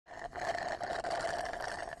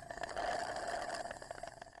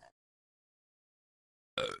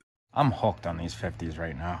I'm hooked on these 50s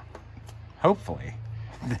right now. Hopefully,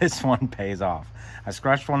 this one pays off. I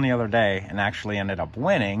scratched one the other day and actually ended up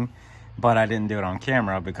winning, but I didn't do it on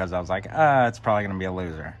camera because I was like, it's probably going to be a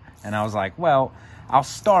loser. And I was like, well, I'll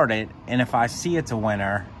start it, and if I see it's a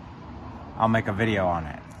winner, I'll make a video on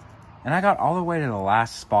it. And I got all the way to the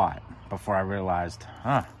last spot before I realized,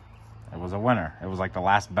 it was a winner. It was like the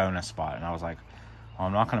last bonus spot. And I was like, well,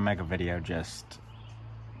 I'm not going to make a video just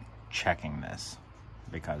checking this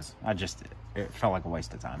because it felt like a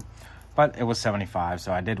waste of time. But it was 75,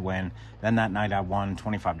 so I did win. Then that night I won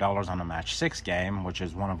 $25 on a match 6 game, which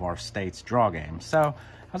is one of our state's draw games. So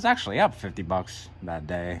I was actually up 50 bucks that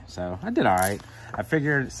day, so I did all right. I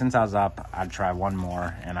figured since I was up, I'd try one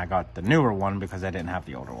more, and I got the newer one because I didn't have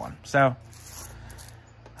the older one. So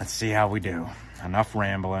let's see how we do. Enough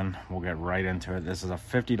rambling. We'll get right into it. This is a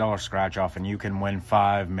 $50 scratch off, and you can win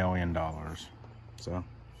 $5 million. So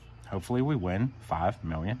hopefully we win $5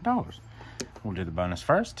 million. We'll do the bonus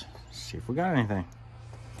first. See if we got anything.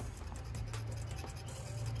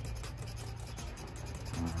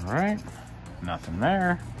 All right, nothing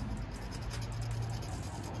there.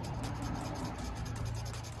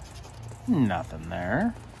 Nothing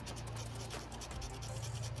there.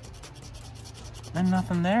 And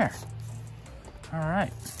nothing there. All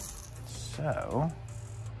right, so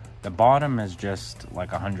the bottom is just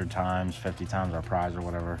like 100 times, 50 times our prize or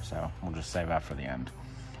whatever, so we'll just save that for the end.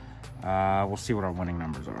 We'll see what our winning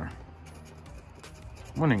numbers are.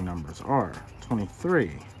 Winning numbers are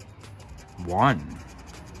 23, 1,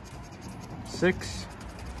 6,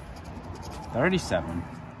 37,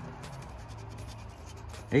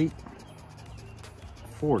 8,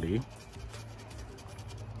 40,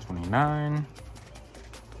 29,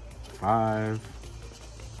 5,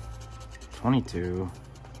 22,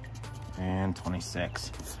 and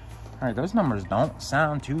 26. All right, those numbers don't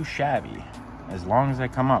sound too shabby as long as they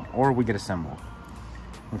come up, or we get a symbol.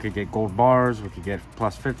 We could get gold bars, we could get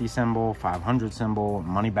plus 50 symbol, 500 symbol,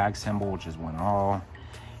 money bag symbol, which is win all.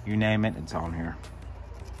 You name it, it's on here.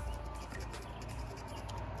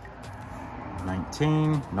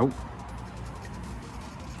 19, nope.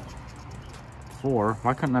 4,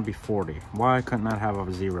 why couldn't that be 40? Why couldn't that have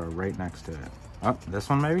a 0 right next to it? Oh, this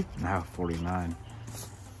one maybe? No, 49.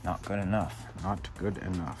 Not good enough, not good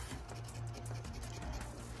enough.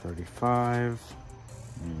 35,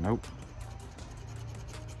 nope.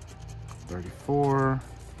 34.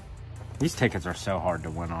 These tickets are so hard to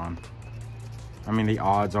win on. I mean, the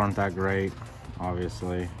odds aren't that great,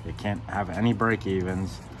 obviously. You can't have any break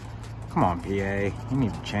evens. Come on, PA, you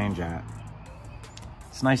need to change that.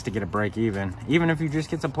 It's nice to get a break even if you just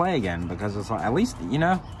get to play again, because it's like, at least, you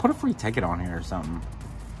know, put a free ticket on here or something.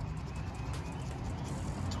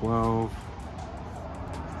 12.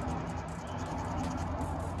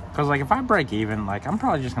 Because, like, if I break even, like, I'm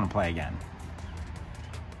probably just going to play again.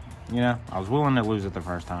 You know, I was willing to lose it the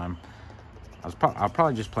first time. I'll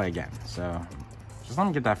probably just play again. So, just let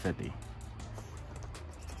me get that 50.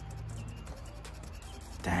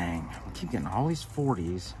 Dang, I keep getting all these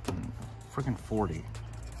 40s. Freaking 40.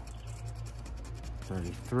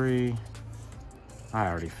 33. I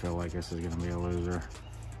already feel like this is going to be a loser.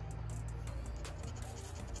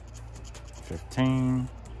 15.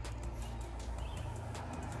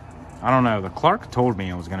 I don't know. The clerk told me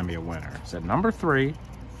it was going to be a winner. It said number 3.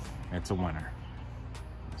 It's a winner.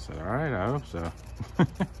 I said, all right, I hope so.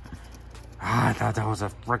 I thought that was a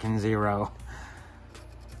freaking 0.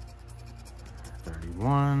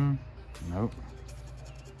 31. Nope.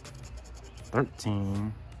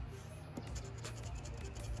 13.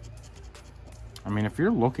 I mean, if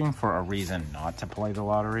you're looking for a reason not to play the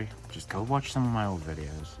lottery, just go watch some of my old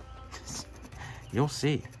videos. You'll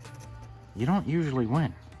see. You don't usually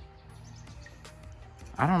win.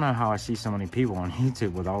 I don't know how I see so many people on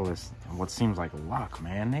YouTube with all this, what seems like luck,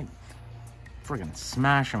 man. They friggin'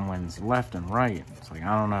 smashing wins left and right. It's like,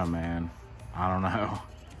 I don't know, man. I don't know.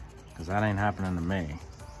 Because that ain't happening to me.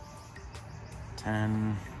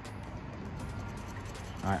 10.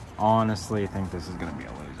 I honestly think this is going to be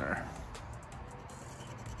a loser.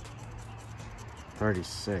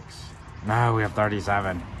 36. No, we have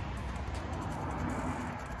 37.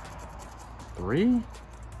 3?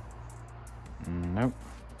 Nope.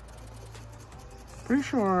 Pretty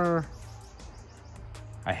sure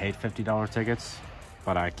I hate $50 tickets,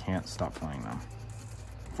 but I can't stop playing them.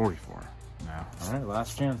 44. No. All right,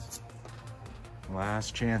 last chance.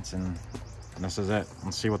 Last chance, and this is it.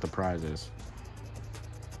 Let's see what the prize is.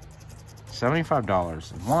 $75.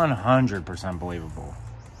 100% believable.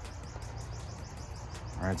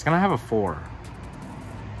 All right, it's gonna have a 4.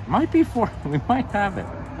 Might be 4. We might have it.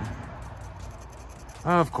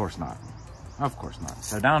 Of course not. Of course not.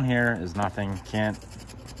 So down here is nothing.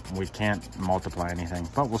 We can't multiply anything,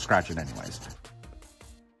 but we'll scratch it anyways.